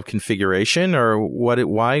have a lot of configuration, or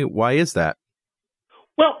why is that?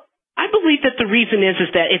 Well, I believe that the reason is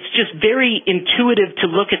that it's just very intuitive to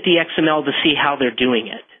look at the XML to see how they're doing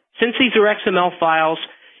it. Since these are XML files,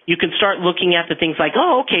 you can start looking at the things like,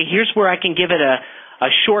 okay, here's where I can give it a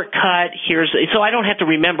shortcut. So I don't have to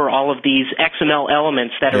remember all of these XML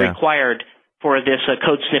elements that are required for this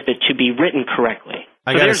code snippet to be written correctly.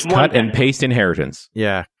 I got to cut and paste inheritance.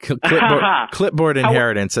 Yeah, clipboard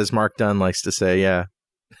inheritance, as Mark Dunn likes to say. Yeah.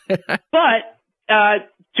 But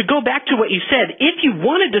to go back to what you said, if you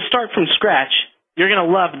wanted to start from scratch, you're going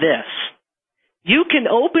to love this. You can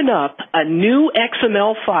open up a new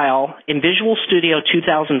XML file in Visual Studio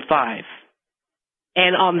 2005.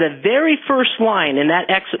 And on the very first line in that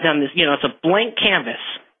it's a blank canvas.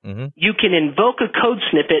 Mm-hmm. You can invoke a code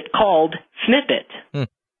snippet called Snippet.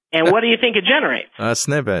 And what do you think it generates? A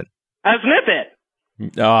snippet. A snippet.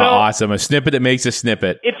 Oh, awesome. A snippet that makes a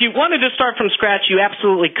snippet. If you wanted to start from scratch, you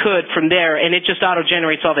absolutely could from there, and it just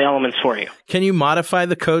auto-generates all the elements for you. Can you modify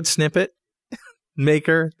the code snippet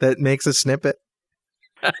maker that makes a snippet?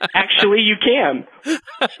 Actually, you can.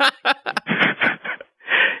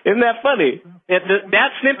 Isn't that funny? That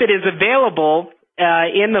snippet is available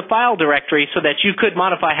in the file directory so that you could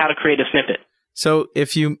modify how to create a snippet. So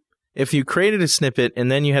if you created a snippet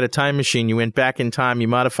and then you had a time machine, you went back in time, you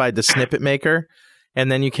modified the snippet maker,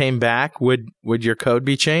 and then you came back, would your code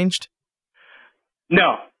be changed?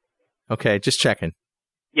 No. Okay, just checking.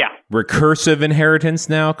 Yeah. Recursive inheritance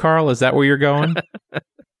now, Carl? Is that where you're going?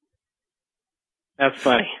 That's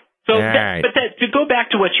funny. So, to go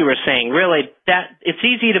back to what you were saying, really, that it's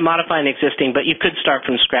easy to modify an existing, but you could start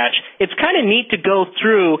from scratch. It's kind of neat to go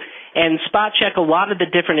through and spot check a lot of the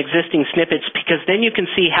different existing snippets, because then you can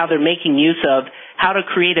see how they're making use of how to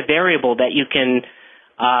create a variable that you can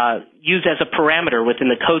use as a parameter within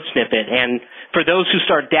the code snippet. And for those who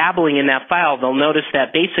start dabbling in that file, they'll notice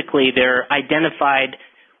that basically they're identified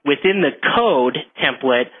within the code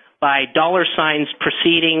template by $ signs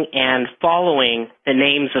preceding and following the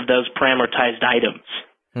names of those parameterized items.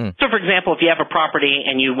 So, for example, if you have a property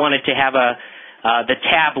and you wanted to have the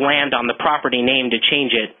tab land on the property name to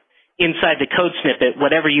change it, inside the code snippet,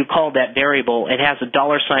 whatever you call that variable, it has a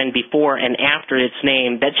 $ sign before and after its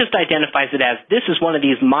name that just identifies it as this is one of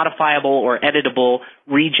these modifiable or editable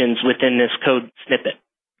regions within this code snippet.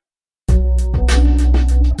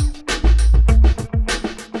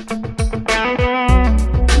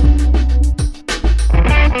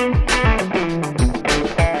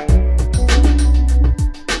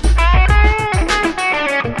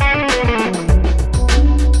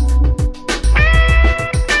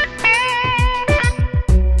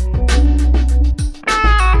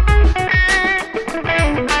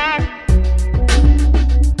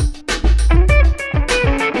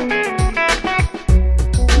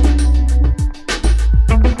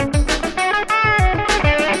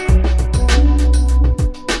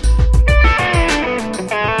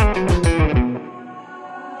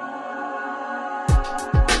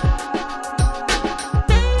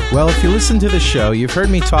 Well, if you listen to the show, you've heard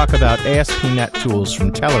me talk about ASP.NET tools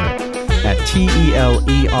from Telerik at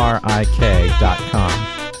telerik.com.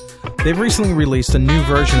 They've recently released a new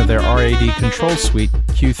version of their RAD Control Suite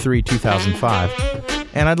Q3 2005,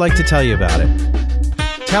 and I'd like to tell you about it.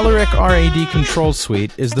 Telerik RAD Control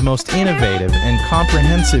Suite is the most innovative and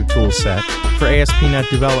comprehensive tool set for ASP.NET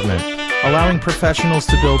development, allowing professionals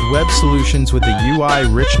to build web solutions with the UI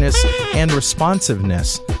richness and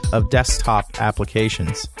responsiveness of desktop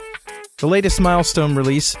applications. The latest milestone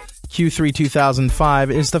release, Q3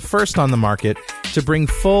 2005, is the first on the market to bring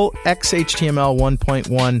full XHTML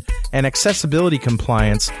 1.1 and accessibility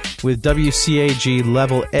compliance with WCAG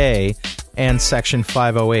Level A and Section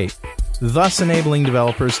 508, thus enabling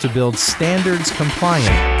developers to build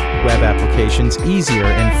standards-compliant web applications easier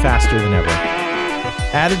and faster than ever.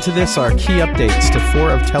 Added to this are key updates to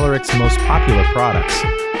 4 of Telerik's most popular products: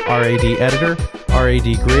 RAD Editor, RAD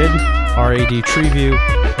Grid, RAD TreeView,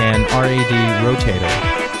 and RAD Rotator.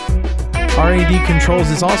 RAD Controls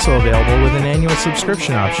is also available with an annual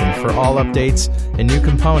subscription option for all updates and new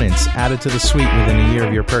components added to the suite within a year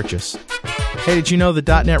of your purchase. Hey, did you know the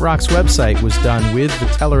 .NET Rocks website was done with the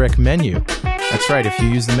Telerik menu? That's right, if you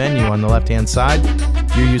use the menu on the left-hand side,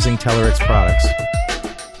 you're using Telerik's products.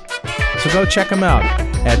 So go check them out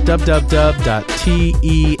at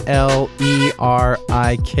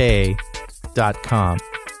www.telerik.com.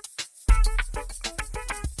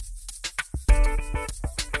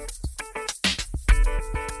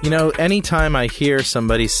 You know, anytime I hear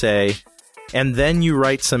somebody say, and then you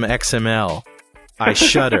write some XML, I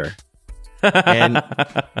shudder. And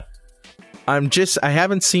I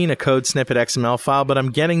haven't seen a code snippet XML file, but I'm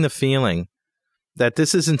getting the feeling that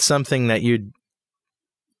this isn't something that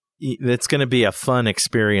that's going to be a fun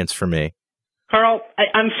experience for me. Carl,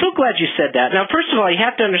 I'm so glad you said that. Now, first of all, you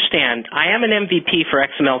have to understand, I am an MVP for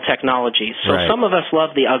XML technology, so right. Some of us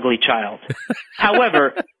love the ugly child.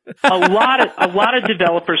 However, a lot of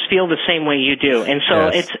developers feel the same way you do, and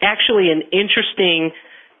so Yes. It's actually an interesting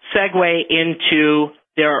segue into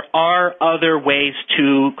there are other ways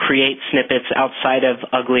to create snippets outside of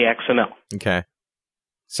ugly XML. Okay.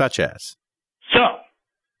 Such as? So,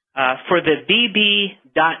 for the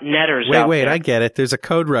BB.netters out Wait, there, I get it. There's a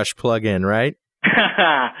CodeRush plugin, right?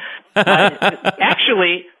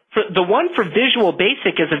 Actually, the one for Visual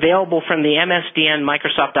Basic is available from the MSDN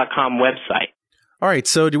Microsoft.com website. All right,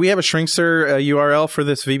 so do we have a Shrinkster URL for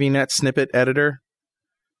this VBNet snippet editor?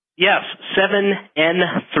 Yes,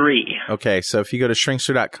 7N3. Okay, so if you go to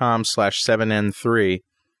shrinkster.com/7N3,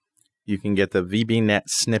 you can get the VBNet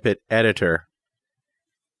snippet editor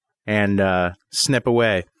and snip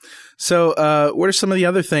away. So what are some of the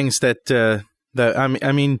other things that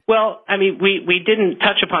I mean? Well, we didn't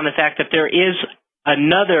touch upon the fact that there is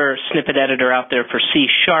another snippet editor out there for C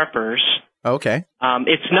sharpers. Okay.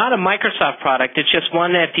 It's not a Microsoft product. It's just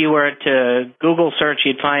one that if you were to Google search,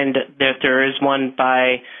 you'd find that there is one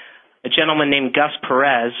by a gentleman named Gus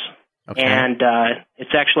Perez, and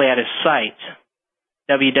it's actually at his site,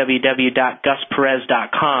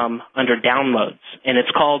 www.gusperez.com, under downloads, and it's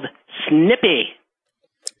called Snippy.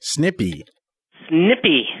 Snippy.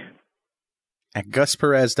 Snippy. At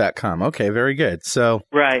gusperez.com. Okay, very good. So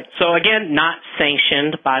right. So again, not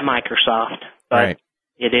sanctioned by Microsoft, but right.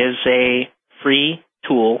 It is a free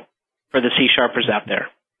tool for the C sharpers out there.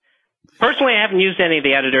 Personally, I haven't used any of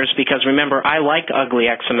the editors because, remember, I like ugly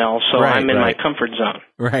XML, so I'm in my comfort zone.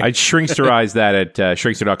 Right. I'd shrinksterize that at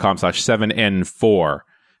shrinkster.com/7N4.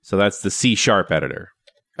 So that's the C# editor.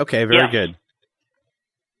 Okay, very good.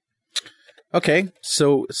 Okay,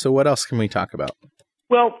 so what else can we talk about?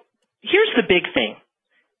 Well, here's the big thing.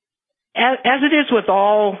 As it is with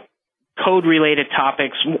all code-related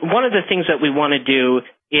topics, one of the things that we want to do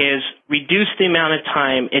is reduce the amount of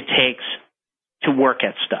time it takes to work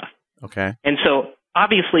at stuff. Okay. And so,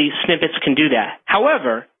 obviously, snippets can do that.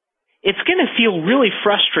 However, it's going to feel really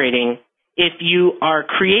frustrating if you are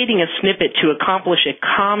creating a snippet to accomplish a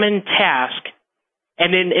common task,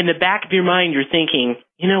 and then in the back of your mind you're thinking,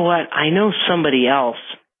 you know what, I know somebody else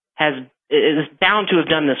is bound to have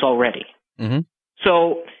done this already. Mm-hmm.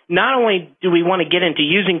 So not only do we want to get into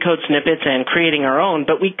using code snippets and creating our own,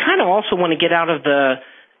 but we kind of also want to get out of the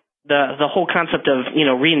whole concept of,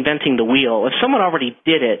 reinventing the wheel. If someone already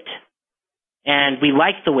did it and we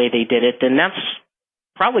like the way they did it, then that's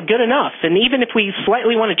probably good enough. And even if we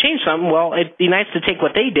slightly want to change something, well, it'd be nice to take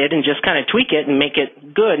what they did and just kind of tweak it and make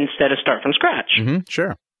it good instead of start from scratch. Mm-hmm,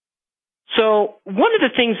 sure. So one of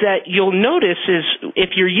the things that you'll notice is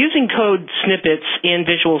if you're using code snippets in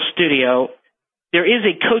Visual Studio, there is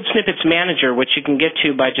a Code Snippets Manager, which you can get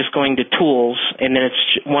to by just going to Tools, and then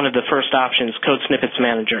it's one of the first options, Code Snippets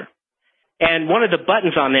Manager. And one of the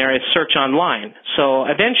buttons on there is Search Online. So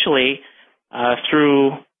eventually,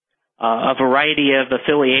 through a variety of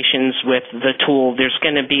affiliations with the tool, there's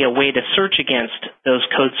going to be a way to search against those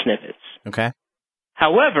code snippets. Okay.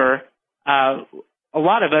 However, a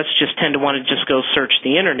lot of us just tend to want to just go search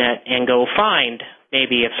the Internet and go find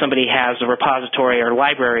maybe if somebody has a repository or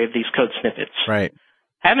library of these code snippets. Right.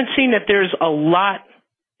 Haven't seen that there's a lot,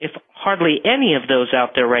 if hardly any of those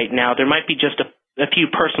out there right now. There might be just a few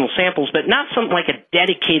personal samples, but not something like a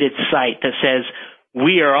dedicated site that says,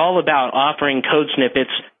 we are all about offering code snippets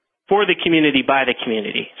for the community by the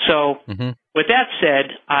community. So with that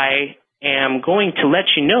said, I am going to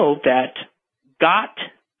let you know that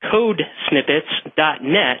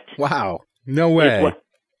gotcodesnippets.net. Wow. No way.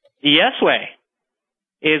 Yes way.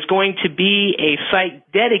 Is going to be a site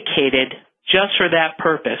dedicated just for that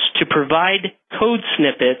purpose, to provide code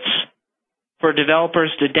snippets for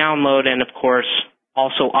developers to download and, of course,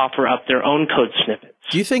 also offer up their own code snippets.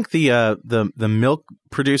 Do you think the milk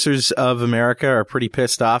producers of America are pretty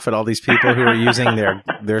pissed off at all these people who are using their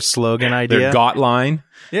slogan idea? Their GOT line?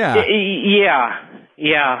 Yeah. That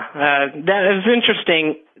is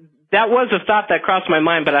interesting. That was a thought that crossed my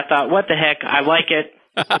mind, but I thought, what the heck? I like it.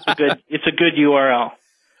 It's a good URL.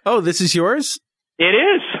 Oh, this is yours? It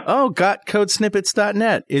is. Oh,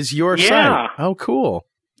 gotcodesnippets.net is your site. Oh, cool.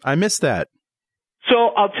 I missed that. So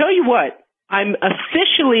I'll tell you what. I'm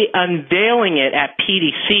officially unveiling it at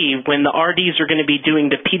PDC when the RDs are going to be doing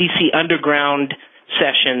the PDC Underground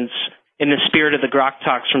sessions in the spirit of the Grok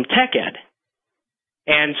Talks from TechEd.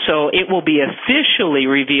 And so it will be officially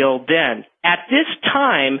revealed then. At this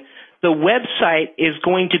time, the website is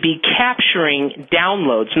going to be capturing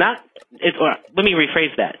downloads. Let me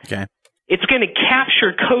rephrase that. Okay. It's going to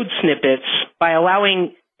capture code snippets by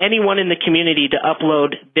allowing anyone in the community to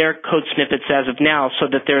upload their code snippets as of now, so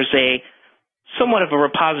that there's somewhat of a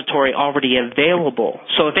repository already available.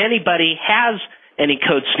 So if anybody has any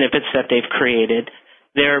code snippets that they've created,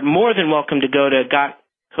 they're more than welcome to go to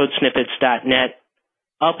gotcodesnippets.net,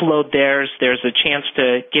 upload theirs. There's a chance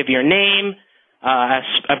to give your name,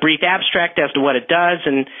 a brief abstract as to what it does,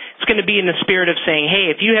 and it's going to be in the spirit of saying, hey,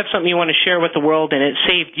 if you have something you want to share with the world and it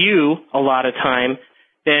saved you a lot of time,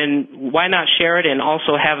 then why not share it and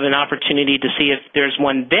also have an opportunity to see if there's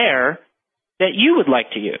one there that you would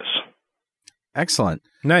like to use. Excellent.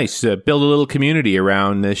 Nice. Build a little community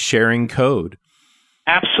around sharing code.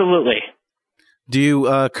 Absolutely. Do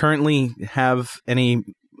you currently have any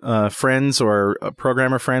friends or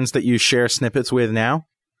programmer friends that you share snippets with now?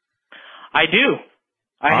 I do.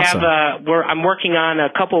 Awesome. I'm working on a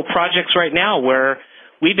couple of projects right now where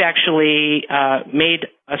we've actually made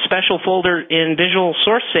a special folder in Visual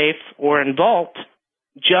Source Safe or in Vault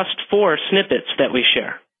just for snippets that we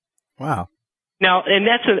share. Wow. Now, and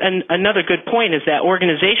that's another good point, is that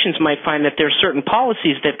organizations might find that there are certain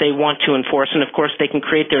policies that they want to enforce, and of course they can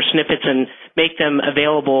create their snippets and make them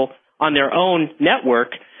available on their own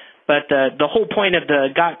network. But the whole point of the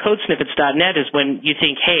gotcodesnippets.net is when you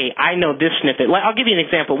think, hey, I know this snippet. I'll give you an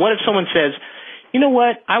example. What if someone says, you know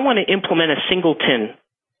what, I want to implement a singleton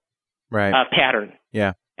pattern.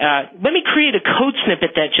 Yeah. Let me create a code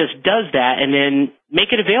snippet that just does that and then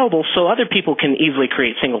make it available so other people can easily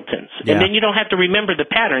create singletons. Yeah. And then you don't have to remember the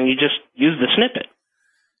pattern. You just use the snippet.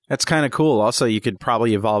 That's kind of cool. Also, you could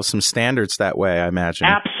probably evolve some standards that way, I imagine.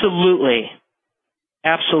 Absolutely.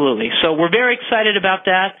 So we're very excited about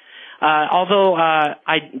that. Although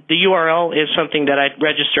the URL is something that I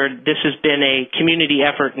registered, this has been a community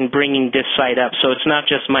effort in bringing this site up. So it's not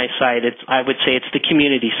just my site. I would say it's the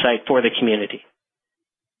community site for the community.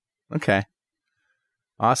 Okay.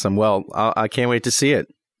 Awesome. Well, I can't wait to see it.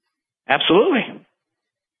 Absolutely.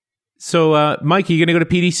 So, Mike, are you going to go to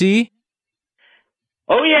PDC?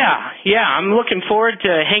 Oh, yeah. I'm looking forward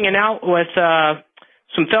to hanging out with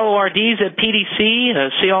some fellow RDs at PDC,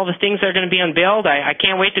 see all the things that are going to be unveiled. I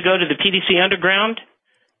can't wait to go to the PDC Underground,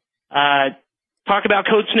 talk about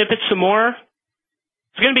code snippets some more.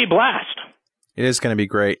 It's going to be a blast. It is going to be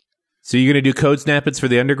great. So you're going to do code snippets for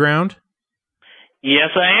the Underground?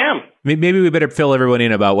 Yes, I am. Maybe we better fill everyone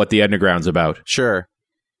in about what the Underground's about. Sure.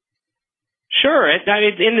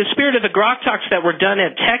 In the spirit of the Grok Talks that were done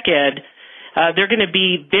at TechEd, they're going to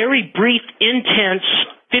be very brief, intense,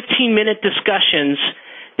 15-minute discussions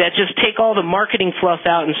that just take all the marketing fluff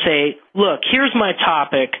out and say, look, here's my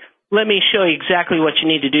topic. Let me show you exactly what you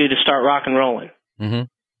need to do to start rock and rolling. Mm-hmm.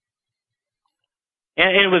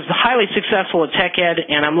 And it was highly successful at TechEd,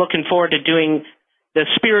 and I'm looking forward to doing the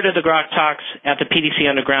spirit of the Grok Talks at the PDC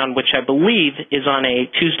Underground, which I believe is on a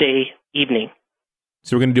Tuesday evening.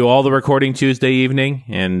 So we're going to do all the recording Tuesday evening,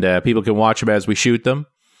 and people can watch them as we shoot them.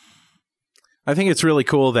 I think it's really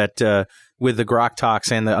cool that with the Grok Talks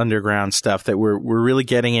and the Underground stuff that we're really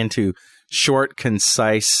getting into short,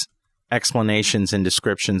 concise explanations and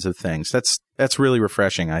descriptions of things. That's really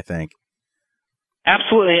refreshing, I think.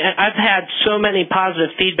 Absolutely. I've had so many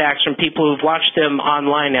positive feedbacks from people who've watched them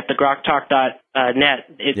online at the groktalk.net.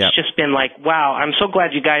 It's just been like, wow, I'm so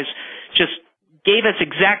glad you guys just gave us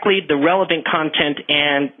exactly the relevant content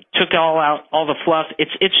and took all the fluff.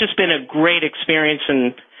 It's just been a great experience,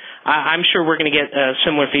 and I'm sure we're going to get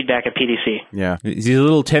similar feedback at PDC. Yeah. These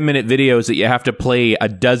little 10-minute videos that you have to play a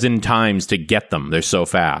dozen times to get them. They're so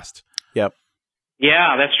fast. Yep.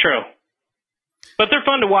 Yeah, that's true. But they're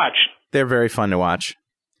fun to watch. They're very fun to watch.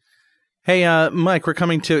 Hey, Mike, we're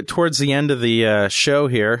coming towards the end of the show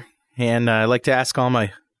here, and I'd like to ask all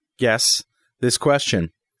my guests this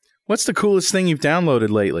question. What's the coolest thing you've downloaded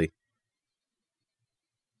lately?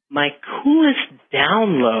 My coolest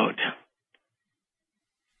download?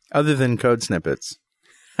 Other than code snippets.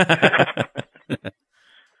 Oh,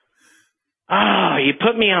 you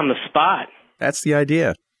put me on the spot. That's the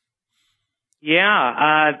idea.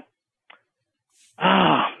 Yeah.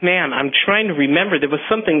 Oh, man, I'm trying to remember. There was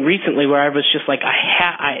something recently where I was just like,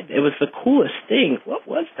 it was the coolest thing. What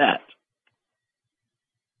was that?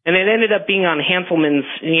 And it ended up being on Hanselman's,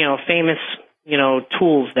 famous,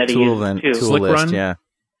 tools that he used too. Slick list, Run? Yeah.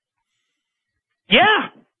 Yeah.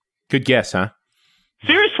 Good guess, huh?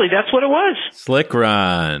 Seriously, that's what it was. Slick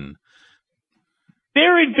Run.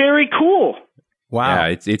 Very, very cool. Wow.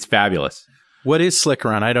 Yeah, it's fabulous. What is Slick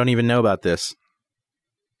Run? I don't even know about this.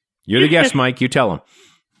 You're the guest, Mike. You tell him.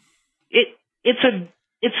 It's an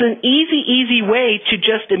easy way to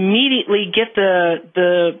just immediately get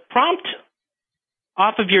the prompt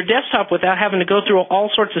off of your desktop without having to go through all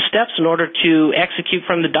sorts of steps in order to execute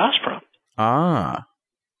from the DOS prompt. Ah,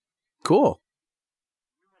 cool.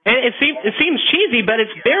 And it seems cheesy, but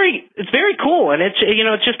it's very cool, and it's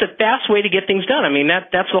just a fast way to get things done. I mean,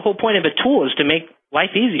 that's the whole point of a tool, is to make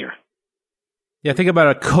life easier. Yeah, think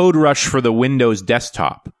about a code rush for the Windows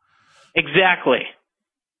desktop. Exactly.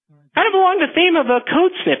 Kind of along the theme of a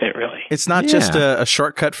code snippet, really. It's not just a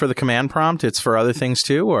shortcut for the command prompt; it's for other things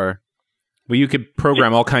too, or? Well, you could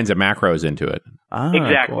program all kinds of macros into it. Ah,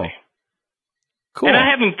 exactly. Cool. And I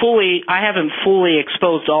haven't fully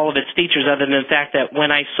exposed all of its features, other than the fact that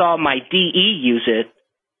when I saw my DE use it,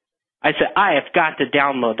 I said, I have got to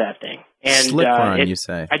download that thing. And Slick Run, you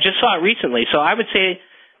say? I just saw it recently, so I would say,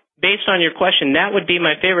 based on your question, that would be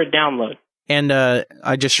my favorite download. And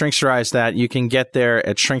I just shrinksterized that. You can get there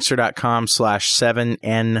at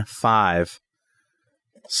shrinkster.com/7N5.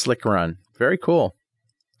 slick run. Very cool.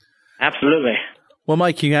 Absolutely. Well,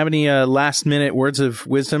 Mike, you have any last-minute words of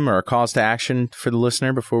wisdom or calls to action for the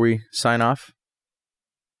listener before we sign off?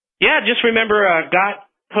 Yeah, just remember,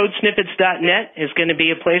 codesnippets.net is going to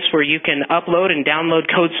be a place where you can upload and download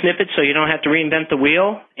code snippets so you don't have to reinvent the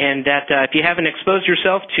wheel. And that if you haven't exposed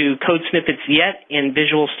yourself to code snippets yet in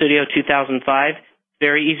Visual Studio 2005,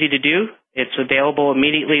 very easy to do. It's available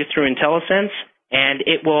immediately through IntelliSense, and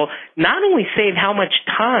it will not only save how much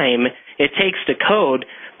time it takes to code,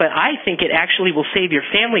 but I think it actually will save your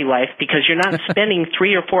family life because you're not spending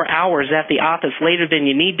 3 or 4 hours at the office later than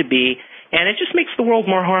you need to be, and it just makes the world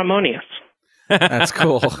more harmonious. That's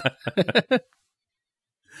cool.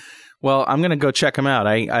 Well, I'm going to go check them out.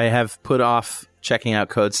 I have put off checking out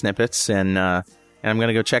Code Snippets, and I'm going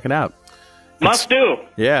to go check it out. Must do.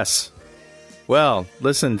 Yes. Well,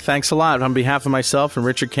 listen, thanks a lot. On behalf of myself and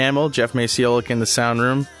Richard Campbell, Jeff Maciolik in the sound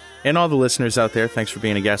room, and all the listeners out there, thanks for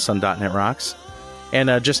being a guest on .NET Rocks.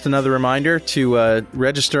 And just another reminder to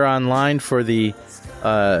register online for the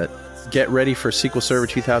Get Ready for SQL Server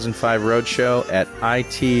 2005 Roadshow at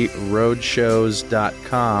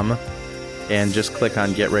itroadshows.com. And just click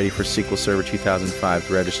on Get Ready for SQL Server 2005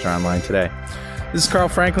 to register online today. This is Carl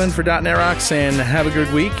Franklin for .NET Rocks, and have a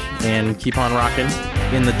good week, and keep on rocking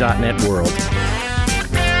in the .NET world.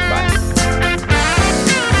 Bye.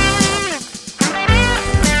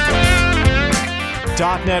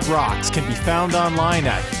 .NET Rocks can be found online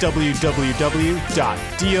at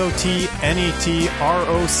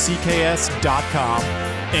www.dotnetrocks.com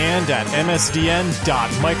and at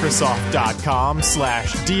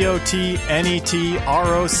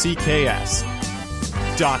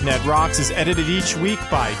msdn.microsoft.com/dotnetrocks. .NET Rocks is edited each week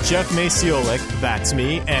by Jeff Maciolik, that's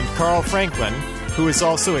me, and Carl Franklin, who is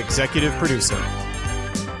also executive producer.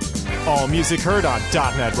 All music heard on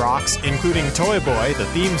 .NET Rocks, including Toy Boy, the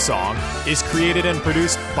theme song, is created and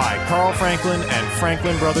produced by Carl Franklin and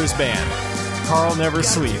Franklin Brothers Band. Carl never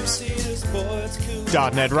sleeps.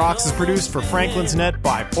 .NET Rocks is produced for Franklin's Net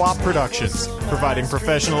by Plop Productions, providing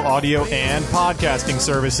professional audio and podcasting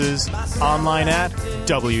services online at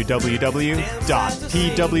www.pwop.com.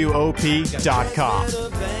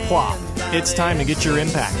 Plop, it's time to get your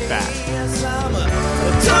impact back.